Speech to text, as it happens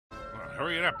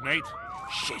Hurry it up, Nate.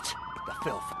 Shit, the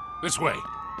filth. This way.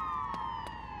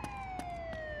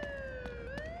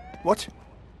 What?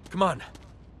 Come on.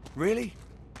 Really?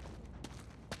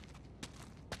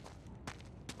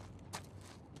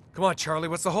 Come on, Charlie,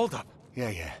 what's the holdup?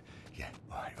 Yeah.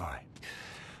 All right.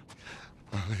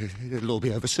 Oh, it'll all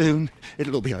be over soon.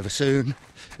 It'll all be over soon.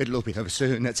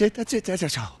 That's it.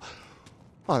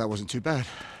 Oh, that wasn't too bad.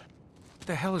 What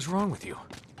the hell is wrong with you?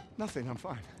 Nothing, I'm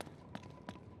fine.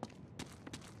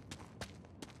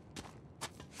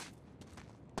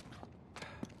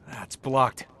 It's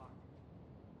blocked.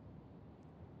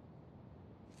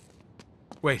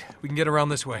 Wait, we can get around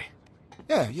this way.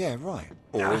 Yeah, right.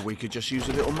 Or we could just use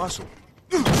a little muscle.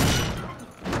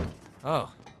 Oh,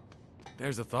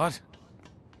 there's a thought.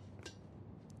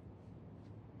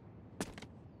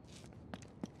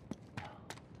 The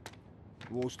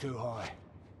wall's too high.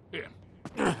 Here.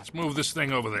 Let's move this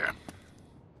thing over there.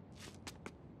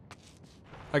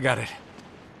 I got it.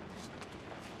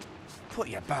 Put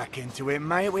your back into it,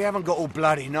 mate. We haven't got all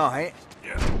bloody night.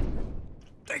 Yeah.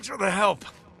 Thanks for the help.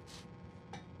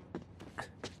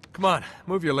 Come on,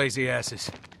 move your lazy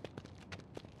asses.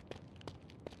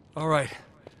 All right.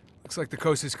 Looks like the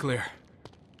coast is clear.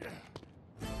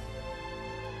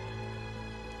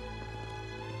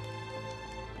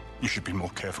 You should be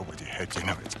more careful with your head, you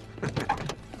know it.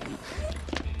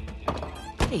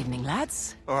 Evening,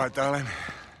 lads. All right, darling.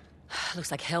 Looks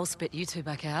like hell spit you two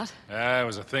back out. It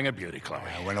was a thing of beauty, Chloe.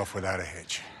 I went off without a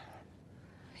hitch.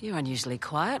 You're unusually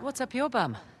quiet. What's up your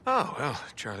bum? Oh, well,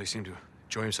 Charlie seemed to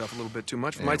enjoy himself a little bit too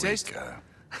much for my taste. Go.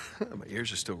 My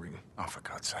ears are still ringing. Oh, for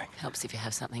God's sake. Helps if you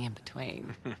have something in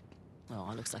between. Well,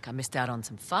 it looks like I missed out on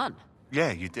some fun.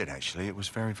 Yeah, you did, actually. It was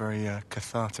very, very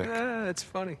cathartic. It's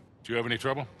funny. Do you have any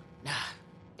trouble? Nah,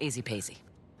 easy peasy.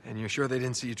 And you're sure they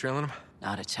didn't see you trailing him?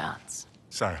 Not a chance.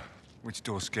 So, which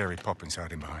door's Scary Poppins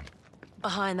hiding behind?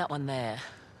 Behind that one there.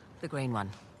 The green one.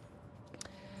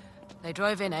 They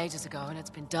drove in ages ago, and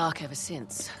it's been dark ever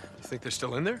since. You think they're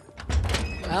still in there?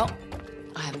 Well,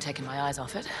 I haven't taken my eyes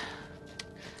off it.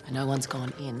 And no one's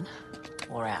gone in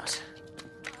or out.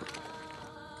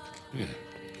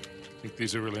 Think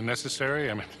these are really necessary?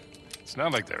 I mean, it's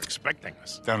not like they're expecting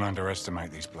us. Don't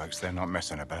underestimate these blokes. They're not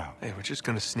messing about. Hey, we're just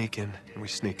gonna sneak in, and we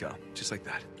sneak out. Just like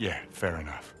that. Yeah, fair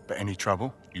enough. But any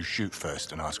trouble, you shoot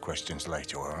first and ask questions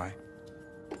later, all right?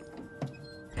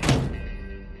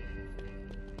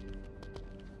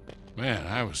 Man,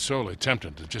 I was sorely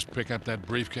tempted to just pick up that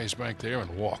briefcase back there and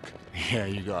walk. Yeah,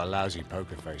 you got a lousy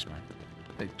poker face, man.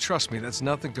 Hey, trust me, that's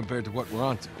nothing compared to what we're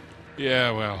onto.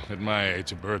 Yeah, well, at my age,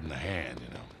 it's a bird in the hand,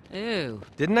 you know. Ew.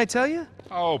 Didn't I tell you?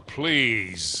 Oh,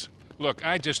 please. Look,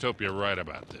 I just hope you're right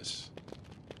about this.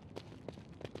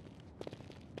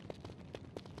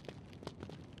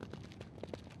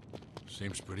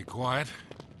 Seems pretty quiet.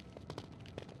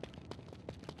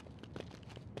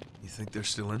 You think they're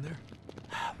still in there?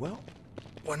 Well,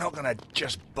 we're not gonna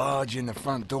just barge in the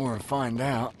front door and find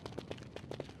out.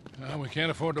 Well, we can't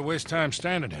afford to waste time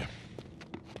standing here.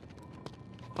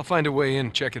 I'll find a way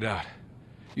in, check it out.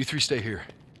 You three stay here.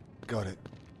 Got it.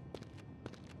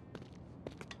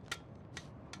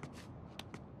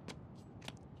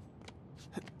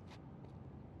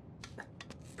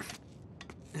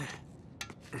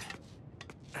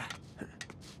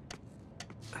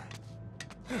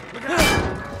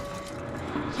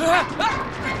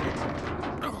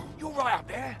 You all right up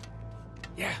there?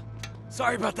 Yeah.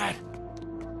 Sorry about that.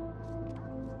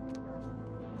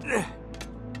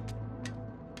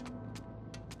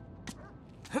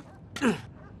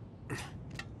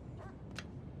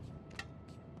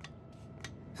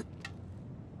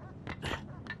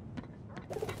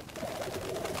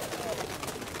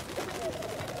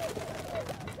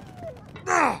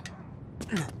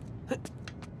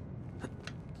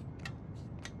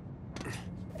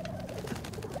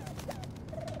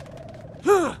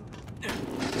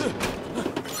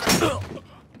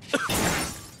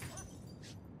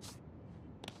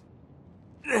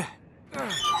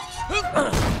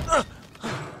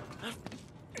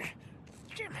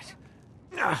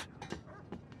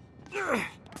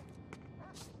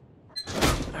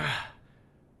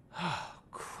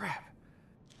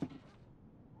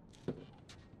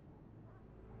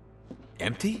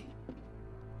 Empty?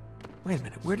 Wait a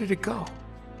minute, where did it go?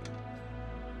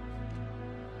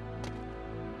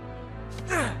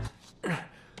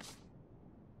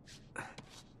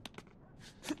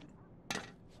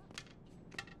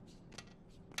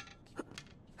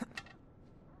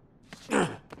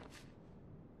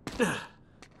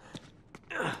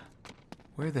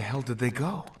 Where the hell did they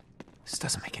go? This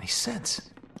doesn't make any sense.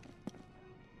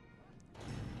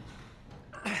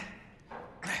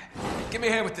 Give give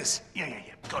me a hand with this. Yeah.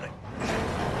 Got it.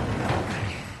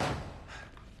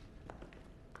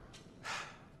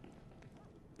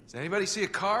 Does anybody see a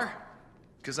car?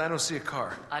 Because I don't see a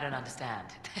car. I don't understand.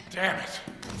 Damn it.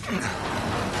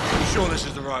 You sure this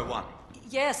is the right one?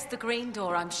 Yes, the green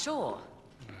door, I'm sure.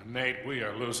 Nate, we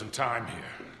are losing time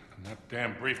here. And that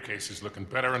damn briefcase is looking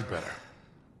better and better.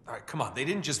 All right, come on. They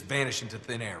didn't just vanish into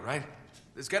thin air, right?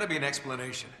 There's got to be an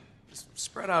explanation. Just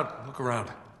spread out and look around.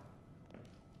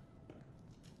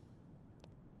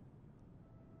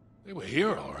 They were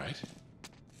here, all right.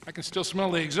 I can still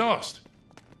smell the exhaust.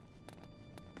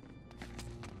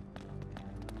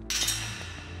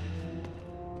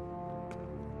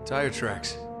 Tire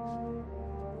tracks.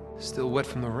 Still wet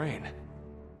from the rain.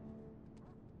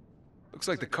 Looks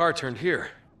like the car turned here.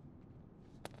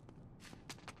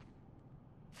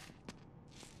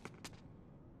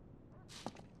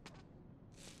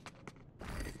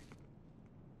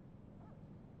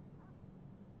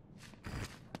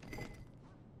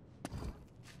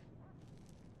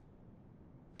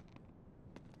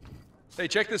 Hey,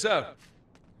 check this out.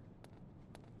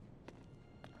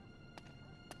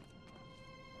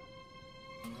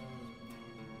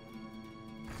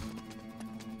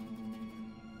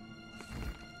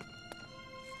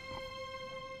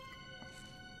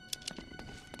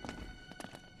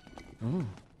 Oh,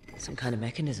 some kind of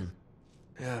mechanism.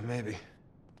 Yeah, maybe.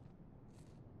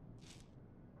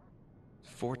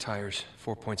 4 tires,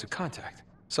 4 points of contact.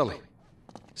 Sully,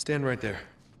 stand right there.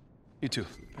 You two,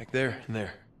 back there and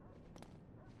there.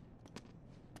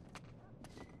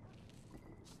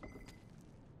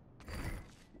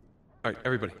 All right,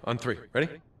 everybody, on 3. Ready?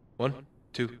 1,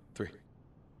 2, 3.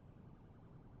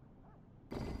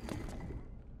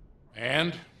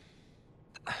 And?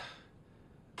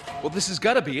 Well, this has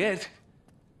got to be it.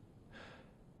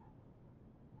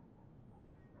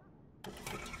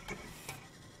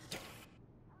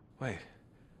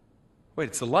 Wait,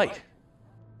 it's the light.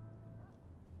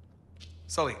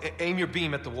 Sully, aim your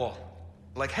beam at the wall.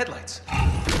 Like headlights.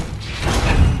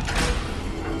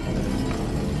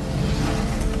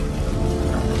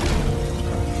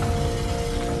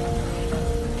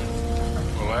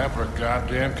 Well,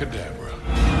 abracadabra cadabra.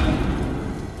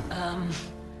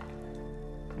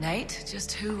 Nate,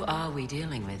 just who are we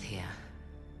dealing with here?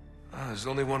 There's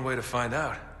only one way to find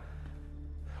out.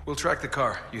 We'll track the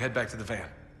car. You head back to the van.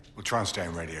 We'll try and stay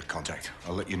in radio contact.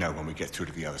 I'll let you know when we get through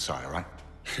to the other side, all right?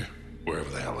 Wherever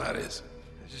the hell that is.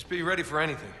 Just be ready for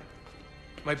anything.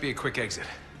 Might be a quick exit.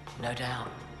 No doubt.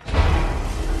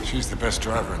 She's the best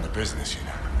driver in the business, you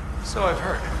know. So I've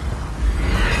heard.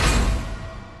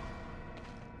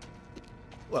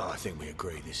 Well, I think we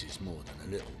agree this is more than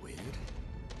a little weird.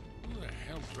 Who the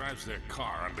hell drives their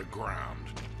car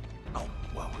underground? Oh,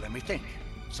 well, let me think.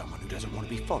 Someone who doesn't want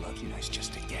to be followed, you know, it's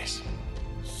just a guess.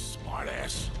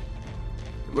 Smartass.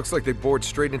 It looks like they bored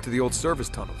straight into the old service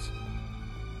tunnels.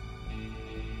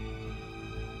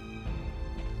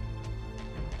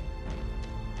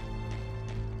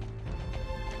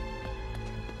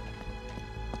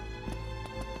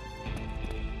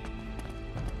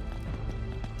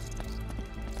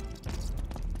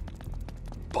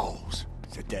 Balls.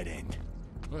 It's a dead end.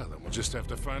 Well, then we'll just have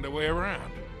to find a way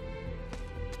around.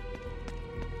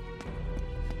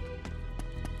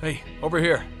 Hey, over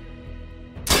here.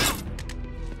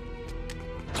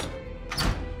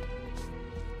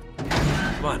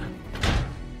 Come on.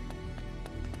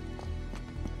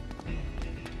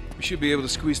 We should be able to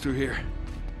squeeze through here.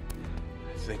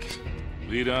 I think.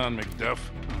 Lead on, McDuff.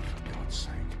 Oh, for God's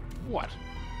sake. What?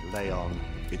 Lay on.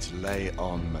 It's lay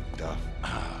on, Macduff.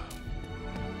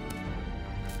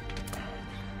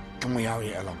 Can we hurry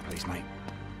it along, please, mate?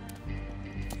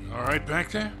 All right back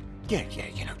there? Yeah,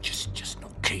 you know, just not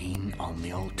keen on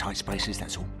the old tight spaces,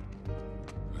 that's all.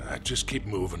 Just keep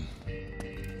moving.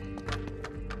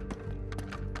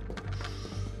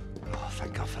 Oh,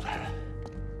 thank God for that.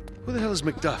 Who the hell is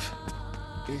McDuff?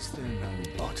 Is there no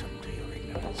bottom to your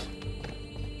ignorance?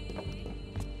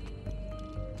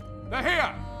 They're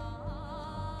here!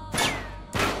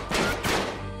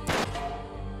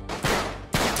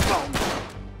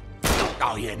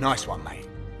 Oh, yeah, nice one, mate.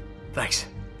 Thanks.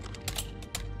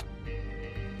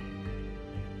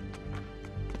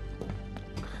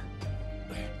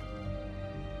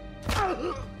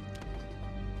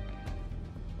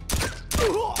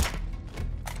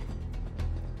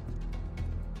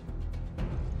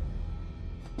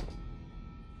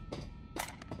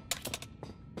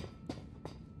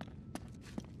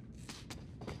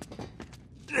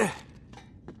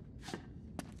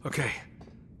 Okay,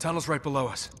 tunnel's right below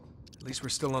us. At least we're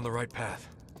still on the right path.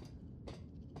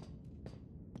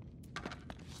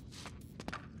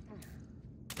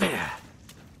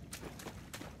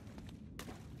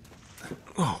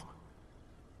 Oh,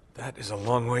 that is a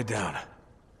long way down.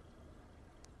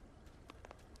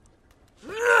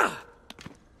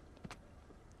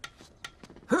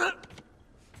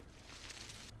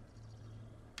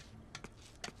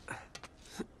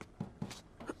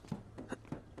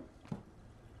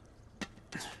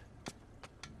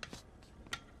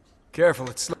 Careful,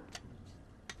 it's slow.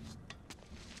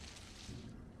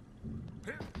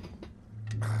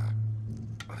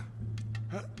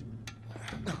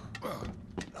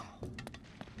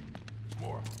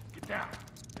 More. Get down.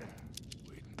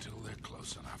 Wait until they're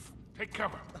close enough. Take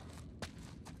cover.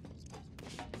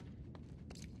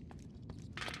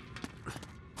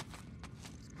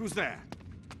 Who's there?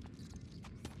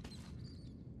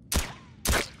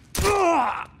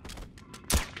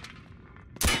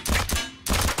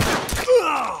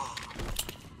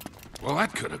 Well,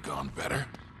 that could have gone better.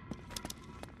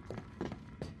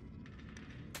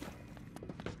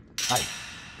 Hey,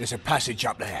 there's a passage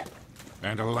up there.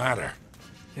 And a ladder.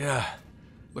 Yeah,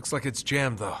 looks like it's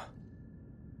jammed, though.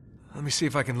 Let me see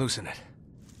if I can loosen it.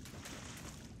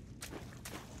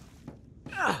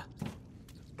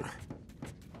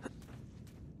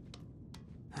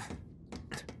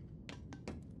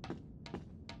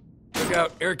 Look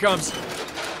out, here it comes.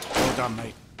 Well done,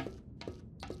 mate.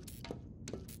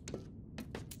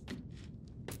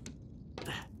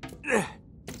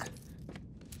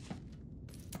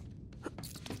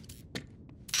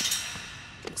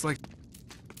 Looks like...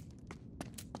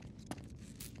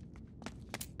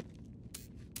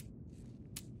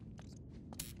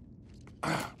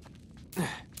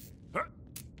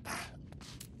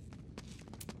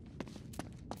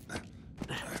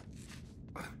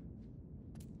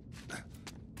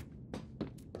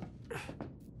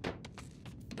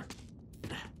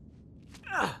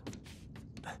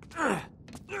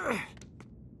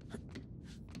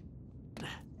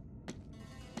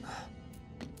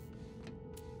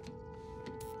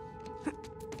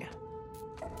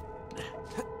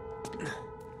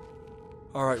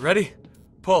 All right, ready?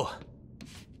 Pull.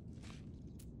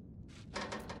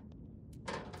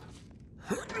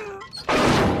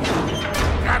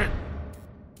 Got it!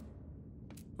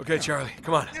 Okay, Charlie,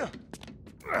 come on.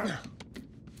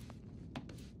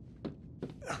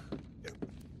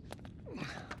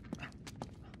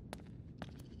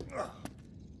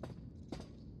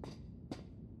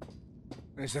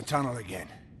 There's the tunnel again.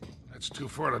 That's too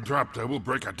far to drop, though. We'll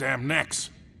break our damn necks.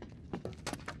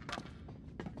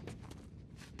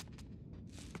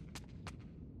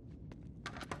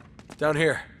 Down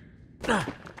here. Where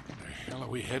the hell are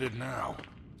we headed now?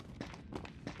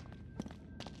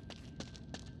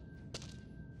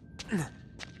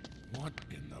 What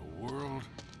in the world?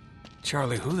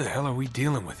 Charlie, who the hell are we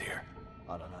dealing with here?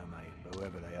 I don't know, mate, but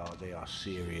whoever they are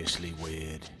seriously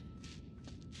weird.